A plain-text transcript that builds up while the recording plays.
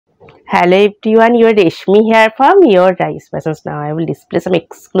Hello everyone, your Reshmi here from your Rice Fashions. Now I will display some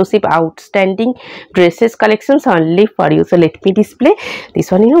exclusive outstanding dresses collections only for you. So let me display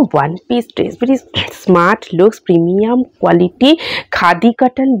this one, one piece dress, very smart looks, premium quality, khadi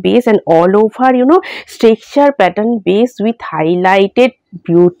cotton base and all over, texture pattern base with highlighted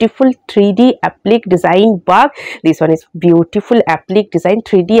beautiful 3D applique design work. This one is beautiful applique design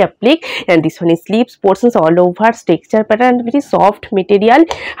 3D applique, and this one is sleeves portions all over texture pattern and very soft material,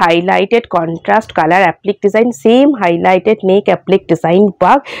 highlighted contrast color applique design, same highlighted neck applique design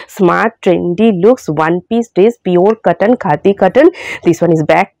work, smart trendy looks, one piece dress, pure cotton, khadi cotton. This one is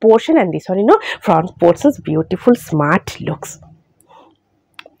back portion, and this one front portions, beautiful smart looks.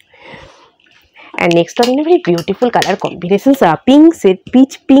 And next one, very beautiful color combinations, pink set,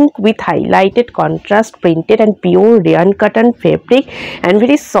 peach pink with highlighted contrast printed and pure rayon cotton fabric and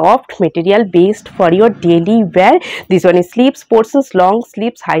very soft material based for your daily wear. This one is sleeves portions, long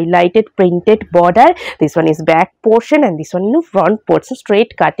sleeves, highlighted printed border. This one is back portion, and this one front portion,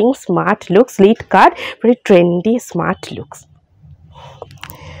 straight cutting, smart looks, slit cut, very trendy smart looks.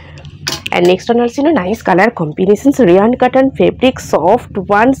 And next one also nice color combinations, rayon cotton fabric, soft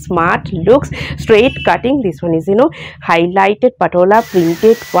one, smart looks, straight cutting. This one is highlighted patola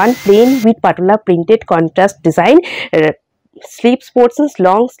printed one, plain with patola printed contrast design, sleeves portions,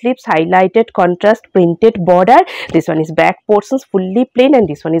 long sleeves, highlighted contrast printed border. This one is back portions fully plain, and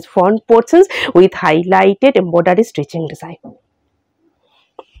this one is front portions with highlighted embroidery stitching design.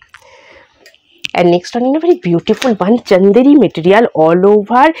 And next one very beautiful one, chanderi material all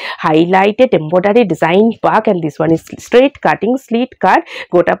over, highlighted embroidery design work, and this one is straight cutting, slit cut,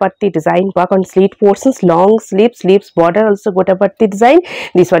 gotapatti design work on slit portions, long sleeves border also gotapatti design.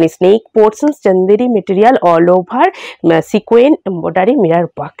 This one is neck portions, chanderi material all over, sequin embroidery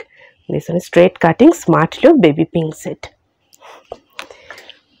mirror work. This one is straight cutting, smart look, baby pink set.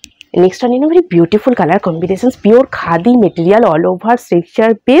 Next one, very beautiful color combinations, pure khadi material all over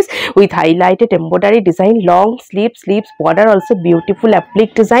texture base with highlighted embroidery design, long sleeves border also beautiful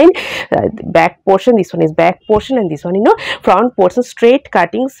applique design, back portion. This one is back portion, and this one front portion, straight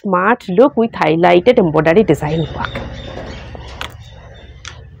cutting, smart look with highlighted embroidery design work.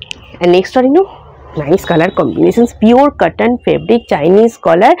 And next one, nice color combinations, pure cotton fabric, Chinese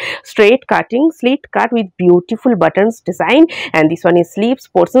collar, straight cutting, slit cut with beautiful buttons design, and this one is sleeves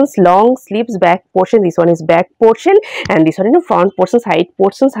portions, long sleeves, back portion. This one is back portion, and this one front portions, side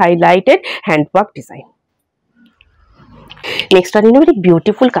portions, highlighted handwork design. Next one, very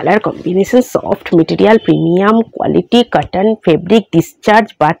beautiful color combination, soft material, premium quality cotton fabric,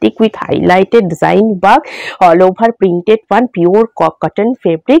 discharge batik with highlighted design work, all over printed one, pure cotton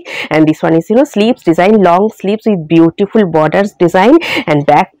fabric, and this one is sleeves design, long sleeves with beautiful borders design, and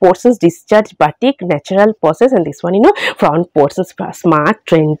back portions discharge batik natural process, and this one front portions, smart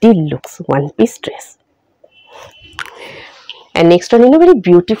trendy looks, one piece dress. And next one, very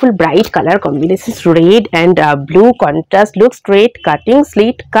beautiful bright color combinations, red and blue contrast look, straight cutting,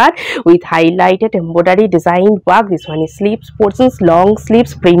 slit cut with highlighted embroidery design work. This one is sleeves portions, long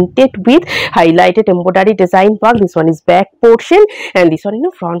sleeves printed with highlighted embroidery design work. This one is back portion, and this one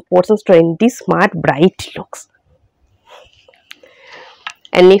front portions, trendy smart bright looks.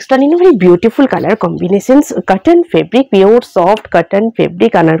 And next one, very beautiful color combinations, cotton fabric, pure soft cotton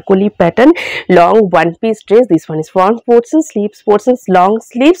fabric, anarkali pattern, long one piece dress. This one is front portion, sleeves portions, long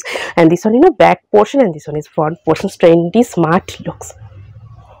sleeves, and this one back portion, and this one is front portion, trendy smart looks.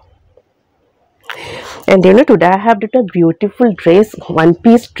 And today I have done a beautiful dress, one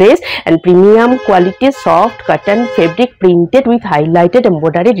piece dress, and premium quality soft cotton fabric printed with highlighted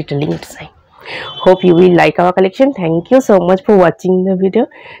embroidery detailing design. Hope you will like our collection. Thank you so much for watching the video.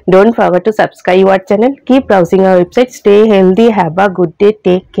 Don't forget to subscribe our channel. Keep browsing our website. Stay healthy. Have a good day.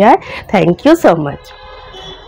 Take care. Thank you so much.